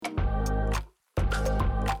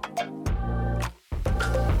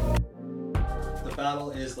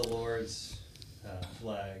battle is the Lord's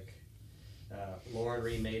flag. Lauren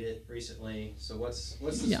remade it recently. So what's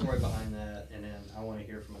the story behind that? And then I want to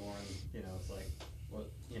hear from Lauren. It's like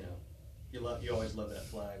what you always love that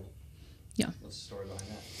flag. Yeah. What's the story behind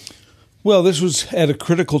that? Well, this was at a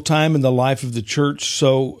critical time in the life of the church.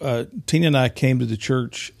 So Tina and I came to the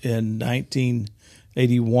church in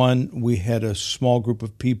 1981. We had a small group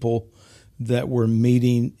of people that were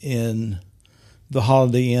meeting in the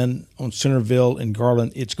Holiday Inn on Centerville in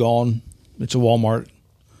Garland. It's gone. It's a Walmart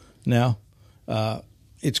now.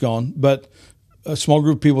 It's gone. But a small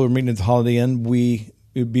group of people were meeting at the Holiday Inn. We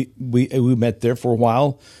met there for a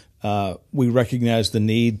while. We recognized the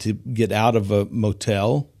need to get out of a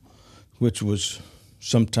motel, which was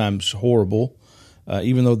sometimes horrible.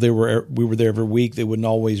 Even though we were there every week, they wouldn't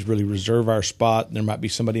always really reserve our spot. There might be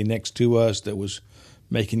somebody next to us that was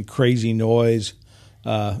making crazy noise.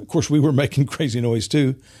 Of course, we were making crazy noise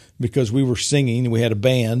too because we were singing and we had a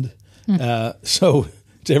band. So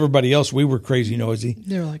to everybody else, we were crazy noisy.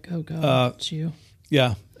 They were like, "Oh God, it's you."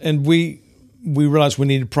 Yeah, and we realized we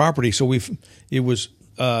needed property, so it was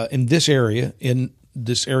in this area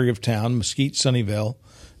of town, Mesquite, Sunnyvale,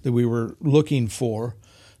 that we were looking for.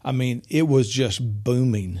 I mean, it was just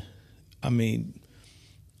booming. I mean,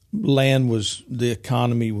 the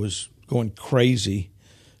economy was going crazy.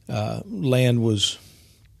 Land was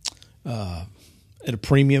at a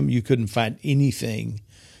premium. You couldn't find anything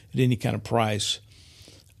at any kind of price.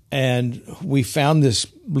 And we found this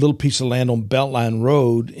little piece of land on Beltline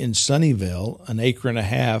Road in Sunnyvale, an acre and a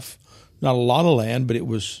half. Not a lot of land, but it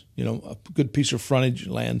was, a good piece of frontage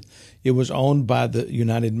land. It was owned by the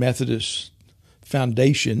United Methodist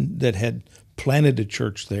Foundation that had planted a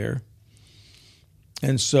church there.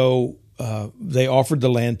 And so they offered the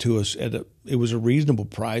land to us it was a reasonable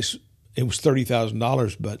price. It was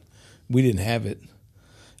 $30,000, but we didn't have it.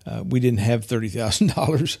 We didn't have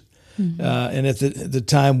 $30,000. Mm-hmm. And at the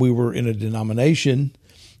time we were in a denomination,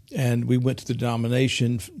 and we went to the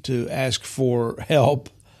denomination to ask for help.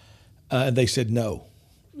 And they said no.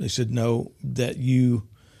 They said no, that you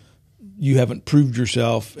haven't proved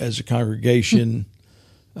yourself as a congregation.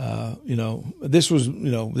 This was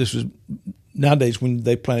nowadays when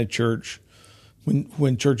they plant a church,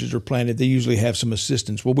 when churches are planted, they usually have some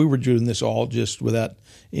assistance. Well, we were doing this all just without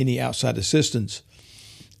any outside assistance.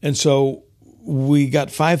 And so we got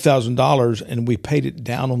 $5,000 and we paid it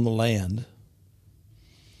down on the land.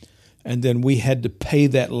 And then we had to pay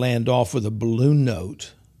that land off with a balloon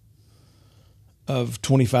note of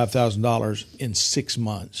 $25,000 in 6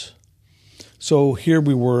 months. So here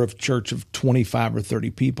we were, a church of 25 or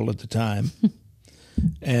 30 people at the time,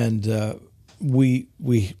 and we'd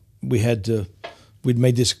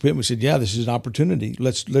made this commitment. We said, "Yeah, this is an opportunity.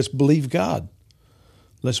 Let's believe God.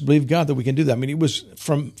 Let's believe God that we can do that." I mean, it was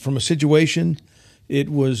from a situation. It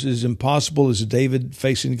was as impossible as David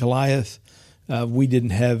facing Goliath. We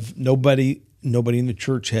didn't have nobody in the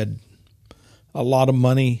church had a lot of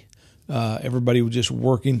money. Everybody was just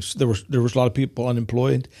working. There was a lot of people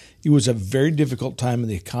unemployed. It was a very difficult time in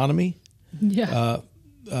the economy. Yeah.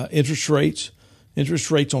 Interest rates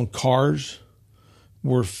on cars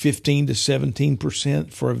were 15 to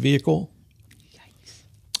 17% for a vehicle.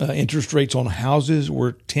 Yikes. Interest rates on houses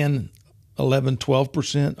were 10, 11,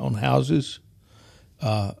 12% on houses.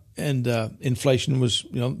 And inflation was,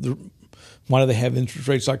 why do they have interest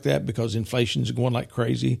rates like that? Because inflation is going like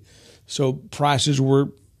crazy. So prices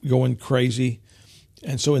were going crazy.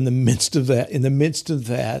 And so in the midst of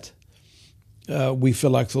that, we feel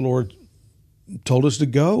like the Lord told us to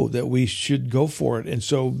go, that we should go for it. And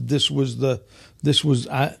so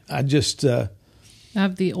I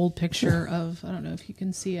have the old picture of, I don't know if you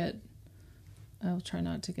can see it. I'll try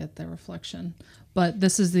not to get the reflection, but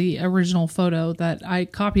this is the original photo that I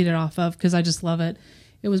copied it off of because I just love it.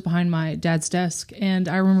 It was behind my dad's desk, and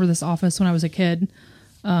I remember this office when I was a kid.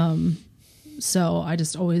 So I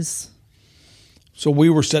just always. So we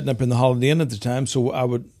were setting up in the Holiday Inn at the time.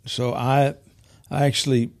 I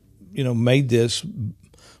actually, made this,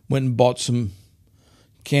 went and bought some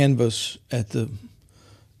canvas at the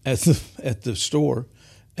store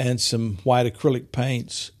and some white acrylic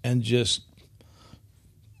paints and just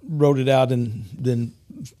wrote it out and then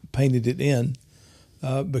painted it in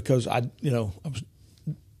because I was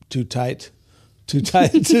too tight to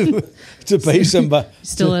pay somebody.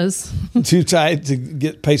 Still is too tight to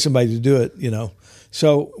pay somebody to do it.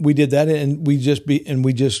 So we did that, and we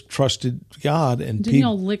just trusted God. And didn't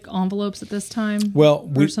y'all lick envelopes at this time?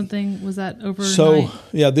 Well, or something was that overnight? So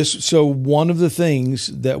yeah, So one of the things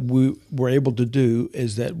that we were able to do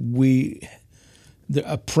is that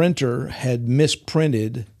a printer had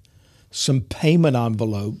misprinted some payment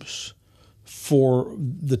envelopes for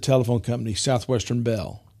the telephone company, Southwestern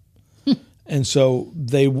Bell. And so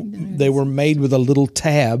they were made with a little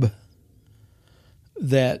tab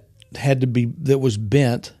that was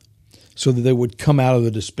bent so that they would come out of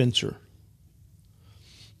the dispenser.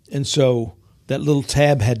 And so that little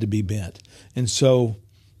tab had to be bent. And so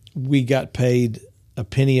we got paid a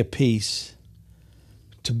penny a piece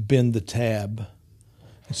to bend the tab.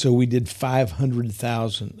 And so we did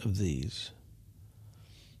 500,000 of these.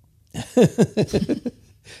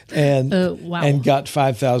 and wow. and got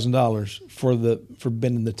 $5,000 for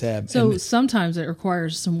bending the tab. So and sometimes it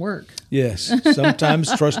requires some work. yes,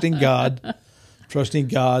 sometimes trusting God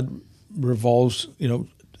revolves.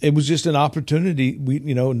 It was just an opportunity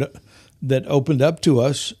that opened up to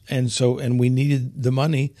us, and we needed the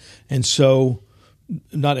money, and so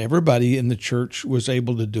not everybody in the church was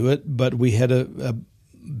able to do it, but we had a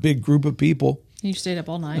big group of people. You stayed up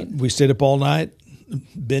all night. We stayed up all night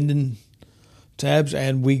bending tabs,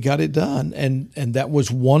 and we got it done. And that was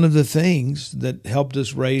one of the things that helped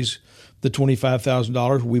us raise the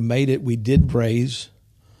 $25,000. We made it. We did raise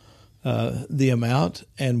the amount,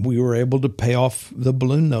 and we were able to pay off the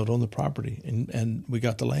balloon note on the property, and we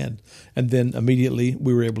got the land. And then immediately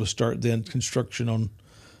we were able to start then construction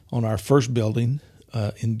on our first building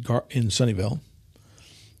in Sunnyvale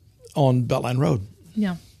on Beltline Road.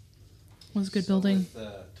 Yeah. It was a good building.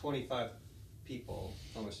 With 25 people,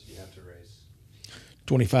 how much did you have to raise?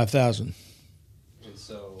 $25,000. And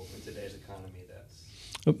so in today's economy,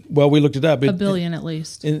 that's... Well, we looked it up. $1 billion at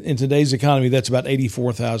least. In today's economy, that's about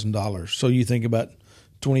 $84,000. So you think about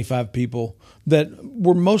 25 people that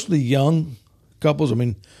were mostly young couples. I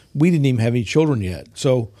mean, we didn't even have any children yet.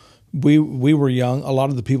 So we were young. A lot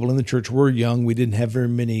of the people in the church were young. We didn't have very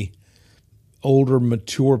many older,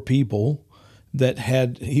 mature people that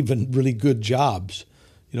had even really good jobs.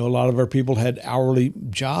 A lot of our people had hourly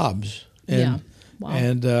jobs. Yeah. Wow.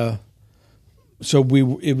 And so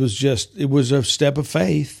it was a step of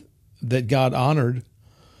faith that God honored.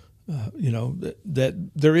 That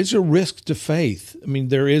there is a risk to faith. I mean,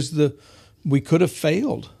 we could have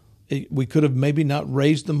failed. We could have maybe not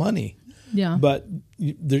raised the money. Yeah. But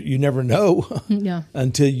you never know. Yeah.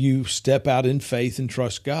 Until you step out in faith and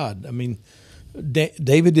trust God. I mean,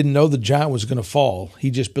 David didn't know the giant was going to fall. He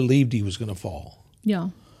just believed he was going to fall.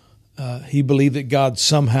 Yeah. He believed that God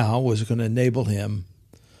somehow was going to enable him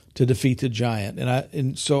to defeat the giant.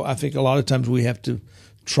 And so I think a lot of times we have to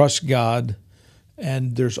trust God.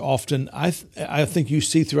 And there's often, I think you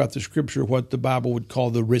see throughout the scripture what the Bible would call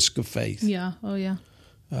the risk of faith. Yeah. Oh, yeah.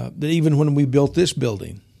 That even when we built this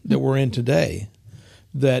building that we're in today,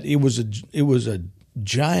 that it was a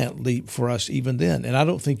giant leap for us even then. And I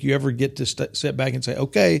don't think you ever get to sit back and say,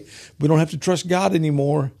 okay, we don't have to trust God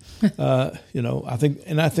anymore. I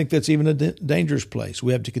think that's even a dangerous place.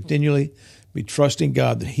 We have to continually be trusting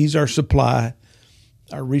God that He's our supply,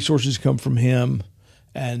 our resources come from Him,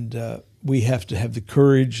 and we have to have the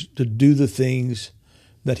courage to do the things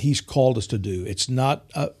that He's called us to do. It's not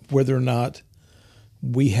whether or not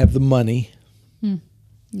we have the money.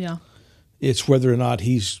 Yeah. It's whether or not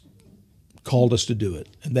He's called us to do it,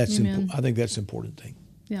 and that's Amen. I think that's an important thing.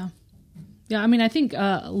 Yeah. I mean, I think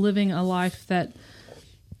living a life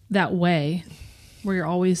that way, where you're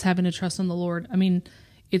always having to trust on the Lord. I mean,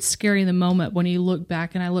 it's scary in the moment when you look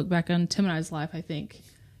back, and I look back on Tim and I's life. I think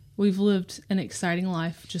we've lived an exciting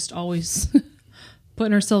life, just always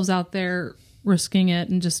putting ourselves out there, risking it,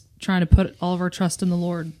 and just trying to put all of our trust in the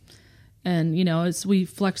Lord. And as we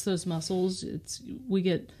flex those muscles, we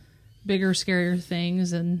get bigger, scarier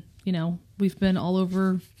things, and we've been all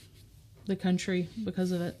over the country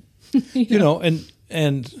because of it. There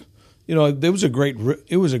was a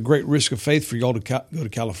great risk of faith for y'all to go to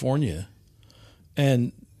California,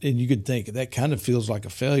 and you could think that kind of feels like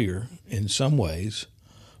a failure in some ways,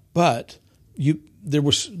 but you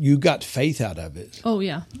got faith out of it. Oh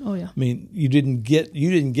yeah. I mean, you didn't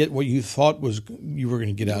get what you thought you were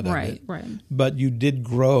going to get out of it. Right. But you did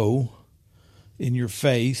grow in your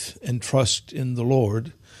faith and trust in the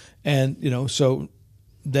Lord. And, so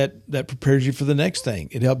that prepares you for the next thing.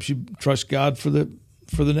 It helps you trust God for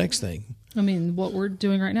the next thing. I mean, what we're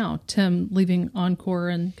doing right now, Tim leaving Encore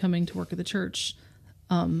and coming to work at the church,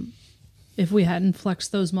 if we hadn't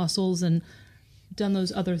flexed those muscles and done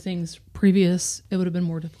those other things previous, it would have been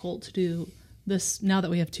more difficult to do this now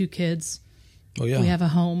that we have 2 kids. Oh yeah. We have a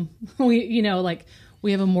home. We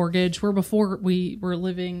have a mortgage, where before we were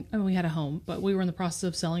living, we had a home, but we were in the process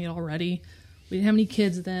of selling it already. We didn't have any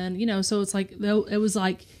kids then, so it's like, it was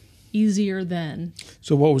like easier then.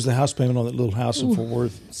 So what was the house payment on that little house in Fort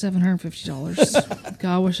Worth? $750.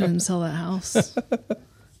 God, I wish I didn't sell that house.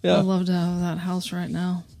 Yeah. I'd love to have that house right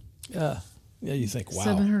now. Yeah. Yeah, you think, wow.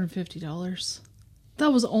 $750.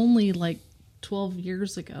 That was only like 12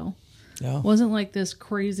 years ago. Yeah. Wasn't like this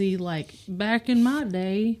crazy, like back in my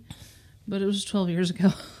day, but it was 12 years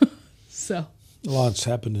ago. So a lot's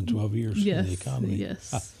happened in 12 years in the economy.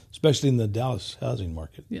 Yes. Especially in the Dallas housing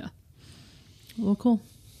market. Yeah. Well, cool.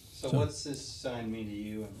 So what's this sign mean to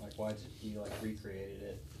you, and like why did you like recreated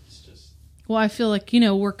it? It's just. Well, I feel like, you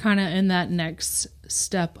know, we're kind of in that next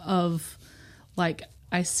step of like,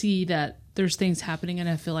 I see that there's things happening, and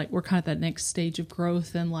I feel like we're kind of that next stage of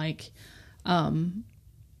growth. And like,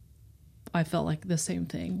 I felt like the same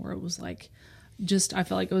thing where it was like, I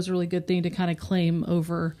felt like it was a really good thing to kind of claim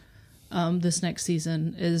over this next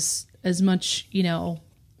season is as much, you know,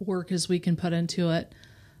 work as we can put into it.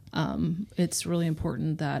 It's really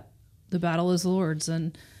important that the battle is the Lord's,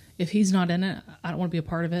 and if he's not in it, I don't want to be a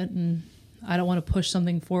part of it, and I don't want to push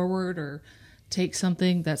something forward or take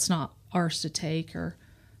something that's not ours to take or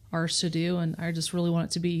ours to do, and I just really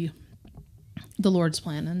want it to be the Lord's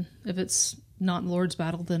plan, and if it's not the Lord's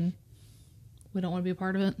battle, then we don't want to be a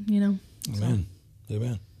part of it, you know? Amen. So.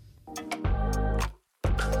 Amen.